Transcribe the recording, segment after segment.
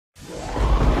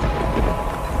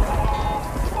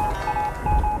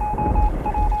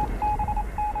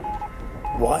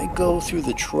Why go through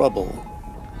the trouble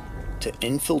to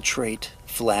infiltrate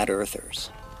flat earthers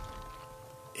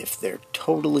if they're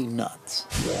totally nuts?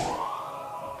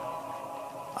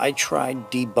 I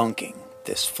tried debunking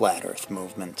this flat earth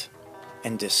movement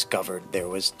and discovered there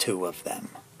was two of them.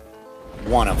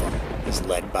 One of them is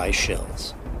led by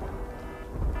shills.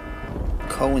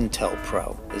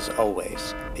 COINTELPRO is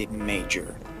always a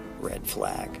major red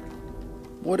flag.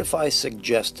 What if I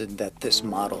suggested that this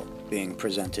model being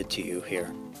presented to you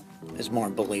here is more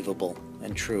believable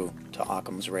and true to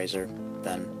Occam's razor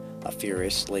than a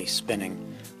furiously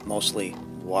spinning, mostly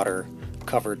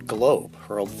water-covered globe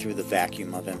hurled through the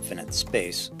vacuum of infinite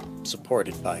space,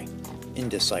 supported by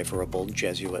indecipherable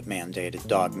Jesuit-mandated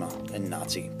dogma and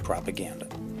Nazi propaganda?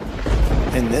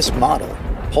 In this model,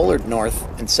 polar north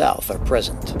and south are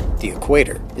present. The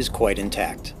equator is quite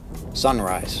intact.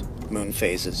 Sunrise, moon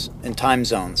phases, and time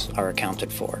zones are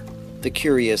accounted for. The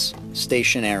curious,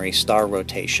 stationary star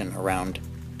rotation around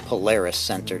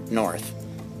Polaris-centered north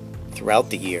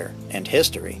throughout the year and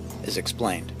history is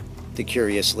explained. The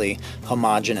curiously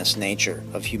homogeneous nature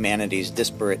of humanity's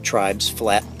disparate tribes,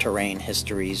 flat terrain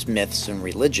histories, myths, and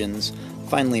religions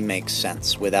finally makes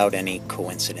sense without any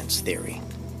coincidence theory.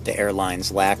 The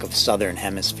airline's lack of southern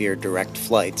hemisphere direct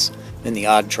flights and the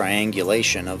odd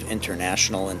triangulation of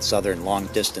international and southern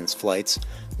long-distance flights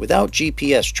without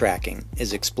GPS tracking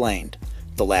is explained.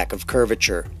 The lack of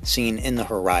curvature seen in the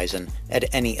horizon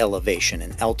at any elevation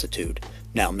and altitude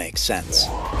now makes sense.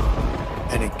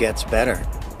 And it gets better.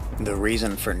 The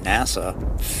reason for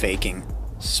NASA faking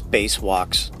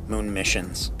spacewalks, moon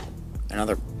missions, and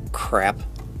other crap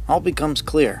all becomes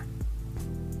clear.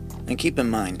 And keep in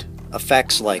mind,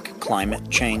 effects like climate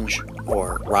change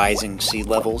or rising sea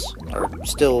levels are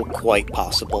still quite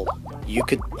possible. You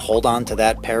could hold on to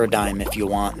that paradigm if you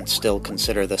want and still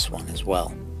consider this one as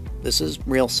well. This is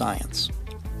real science,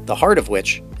 the heart of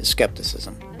which is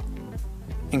skepticism.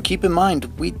 And keep in mind,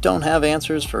 we don't have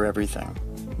answers for everything.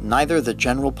 Neither the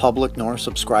general public nor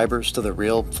subscribers to the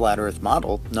real flat earth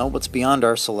model know what's beyond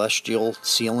our celestial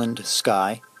sealant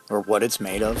sky or what it's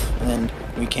made of, and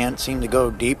we can't seem to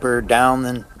go deeper down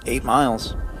than 8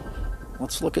 miles.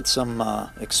 Let's look at some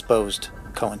exposed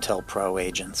COINTELPRO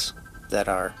agents that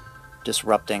are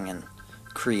disrupting and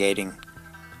creating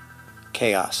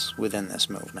chaos within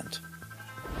this movement.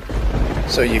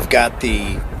 So you've got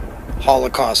the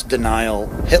Holocaust denial,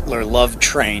 Hitler love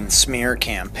train smear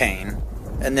campaign,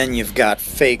 and then you've got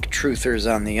fake truthers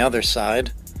on the other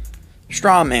side,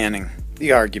 straw manning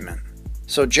the argument.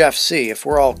 So Jeff C., if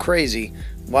we're all crazy,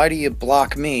 why do you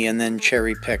block me and then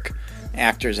cherry pick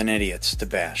actors and idiots to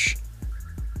bash?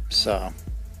 So,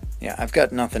 yeah, I've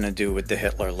got nothing to do with the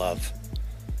Hitler love.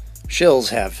 Shills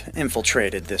have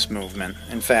infiltrated this movement.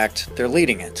 In fact, they're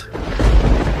leading it.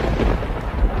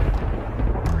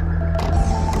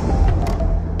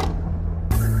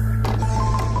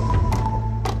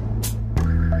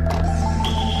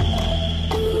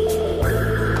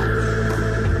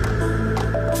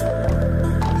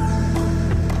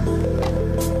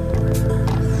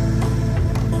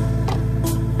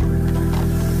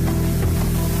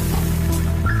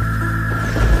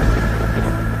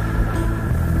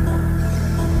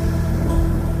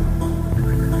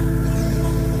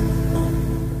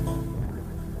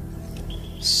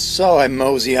 So I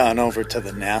mosey on over to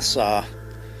the NASA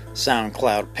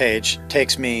SoundCloud page.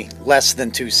 Takes me less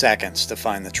than 2 seconds to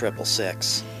find the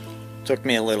 666. Took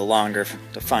me a little longer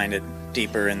to find it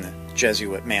deeper in the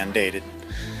Jesuit-mandated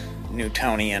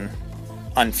Newtonian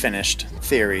unfinished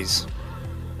theories.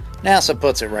 NASA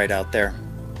puts it right out there.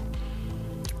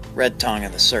 Red tongue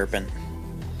of the serpent.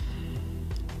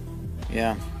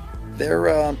 Yeah,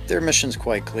 their mission's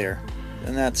quite clear,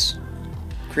 and that's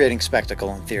creating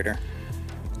spectacle in theater.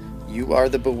 You are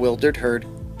the bewildered herd,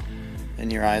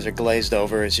 and your eyes are glazed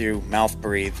over as you mouth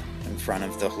breathe in front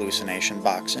of the hallucination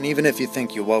box. And even if you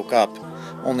think you woke up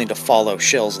only to follow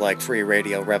shills like Free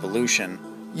Radio Revolution,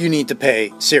 you need to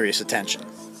pay serious attention.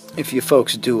 If you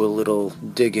folks do a little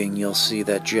digging, you'll see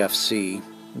that Jeff C.,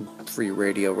 Free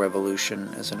Radio Revolution,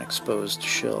 is an exposed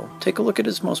shill. Take a look at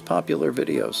his most popular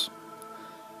videos.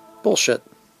 Bullshit.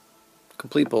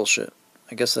 Complete bullshit.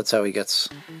 I guess that's how he gets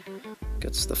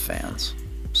the fans.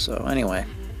 So anyway,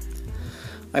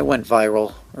 I went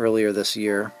viral earlier this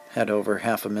year, had over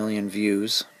 500,000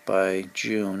 views by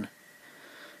June,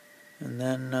 and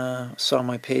then saw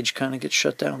my page kind of get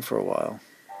shut down for a while.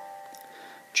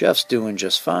 Jeff's doing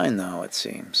just fine though, it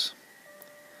seems.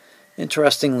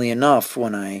 Interestingly enough,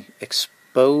 when I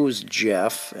expose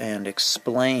Jeff and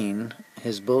explain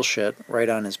his bullshit right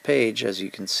on his page, as you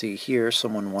can see here,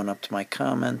 someone one-upped my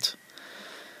comment.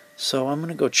 So I'm going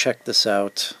to go check this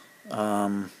out.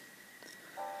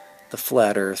 the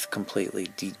Flat Earth completely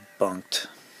debunked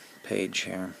page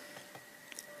here.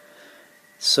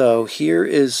 So here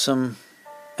is some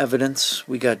evidence.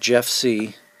 We got Jeff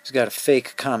C. He's got a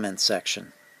fake comment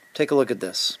section. Take a look at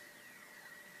this.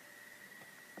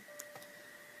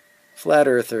 Flat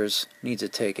Earthers need to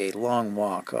take a long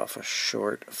walk off a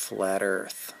short flat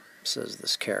Earth, says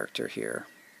this character here.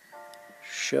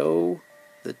 Show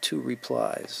the 2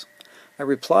 replies. I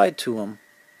replied to him.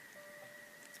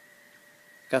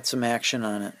 Got some action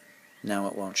on it. Now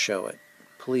it won't show it.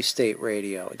 Police State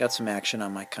Radio. I got some action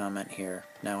on my comment here.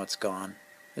 Now it's gone.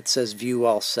 It says view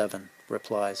all 7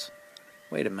 replies.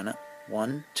 Wait a minute.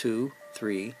 1, 2,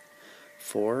 3,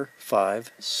 4,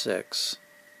 5, 6.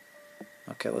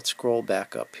 Okay, let's scroll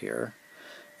back up here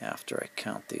after I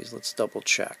count these. Let's double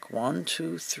check. 1,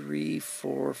 2, 3,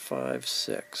 4, 5,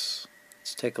 6.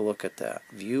 Let's take a look at that.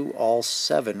 View all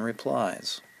 7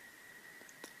 replies.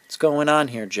 What's going on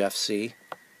here, Jeff C?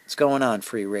 What's going on,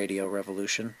 Free Radio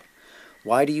Revolution?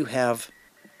 Why do you have,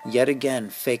 yet again,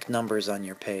 fake numbers on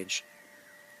your page?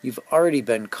 You've already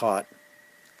been caught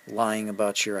lying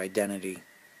about your identity,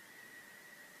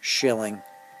 shilling,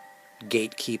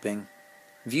 gatekeeping.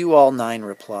 View all 9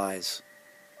 replies.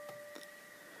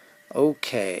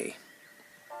 Okay.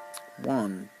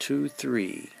 1, 2,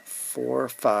 3, 4,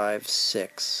 5,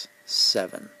 6,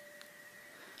 7.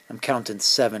 I'm counting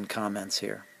 7 comments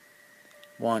here.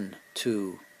 1,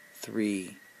 2,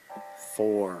 3,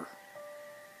 4,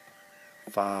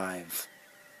 5,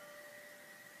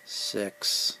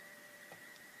 6,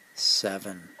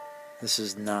 7. This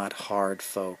is not hard,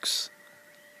 folks.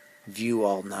 View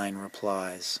all 9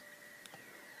 replies.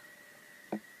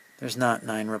 There's not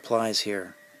 9 replies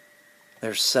here.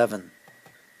 There's 7.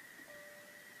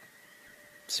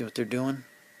 See what they're doing?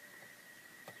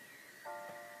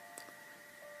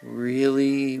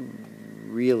 Really,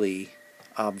 really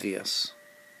obvious.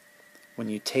 When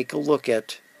you take a look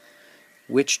at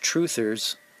which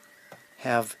truthers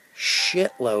have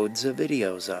shitloads of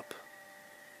videos up.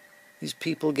 These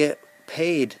people get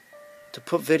paid to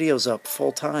put videos up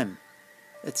full time.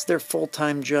 It's their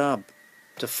full-time job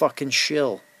to fucking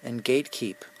shill and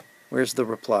gatekeep. Where's the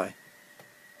reply?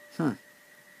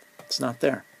 It's not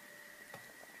there.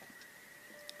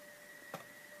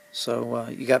 So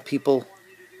you got people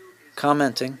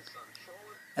commenting,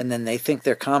 and then they think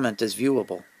their comment is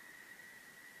viewable.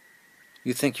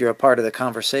 You think you're a part of the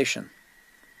conversation.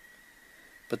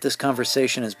 But this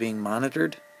conversation is being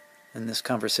monitored, and this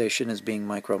conversation is being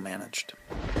micromanaged.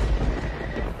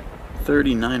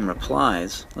 39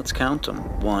 replies. Let's count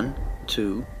them. 1,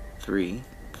 2, 3,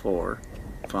 4,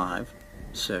 5,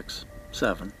 6,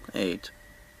 7, 8,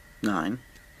 9,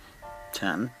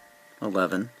 10,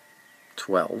 11,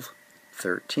 12,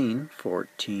 13,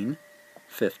 14,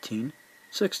 15,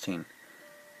 16,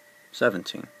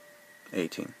 17,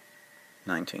 18,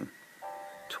 19,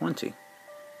 20,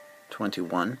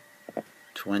 21,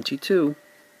 22,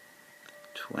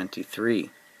 23,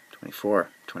 24,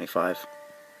 25.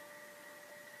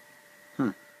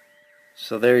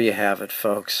 So there you have it,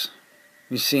 folks.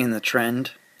 You seeing the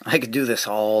trend? I could do this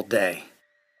all day.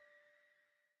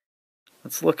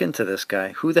 Let's look into this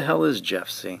guy. Who the hell is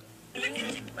Jeff C?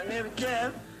 My name is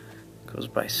Jeff. Goes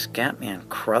by Scatman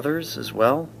Crothers as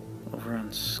well, over on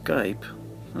Skype.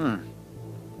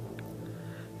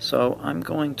 So I'm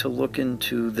going to look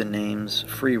into the names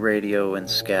Free Radio and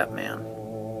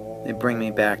Scatman. They bring me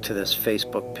back to this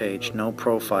Facebook page, no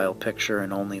profile picture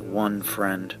and only one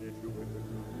friend.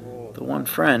 The one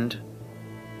friend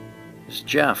is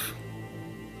Jeff.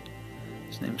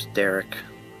 His name's Derek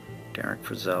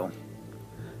Frizzell.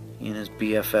 He and his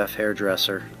BFF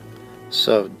hairdresser.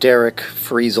 So Derek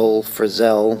Frizzell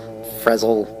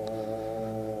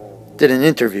did an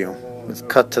interview with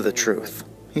Cut to the Truth.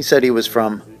 He said he was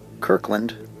from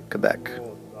Kirkland, Quebec.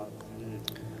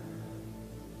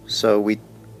 So we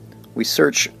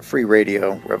search Free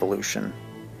Radio Revolution.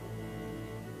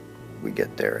 We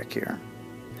get Derek here.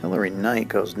 Hillary Knight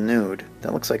goes nude.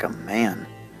 That looks like a man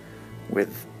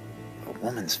with a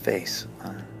woman's face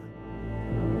on it.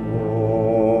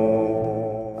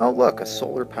 Oh look, a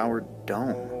solar-powered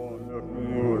dome.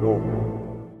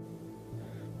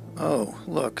 Oh,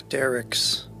 look,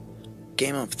 Derek's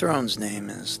Game of Thrones name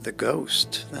is The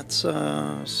Ghost. That's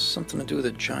something to do with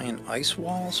the giant ice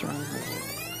walls, right?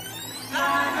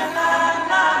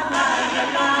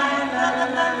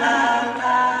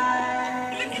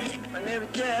 My name is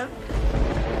Jeff.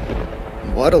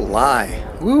 What a lie.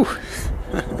 Woo!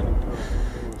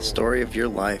 Story of your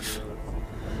life.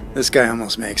 This guy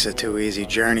almost makes it too easy.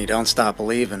 Journey, don't stop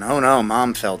believing. Oh no,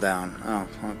 Mom fell down. Oh,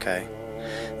 okay.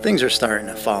 Things are starting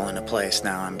to fall into place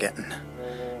now. I'm getting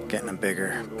a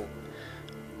bigger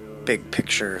big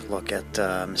picture look at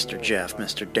Mr. Jeff,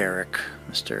 Mr. Derek,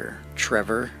 Mr.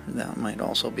 Trevor. That might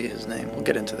also be his name. We'll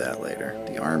get into that later.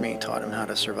 The Army taught him how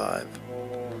to survive.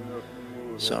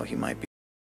 So he might be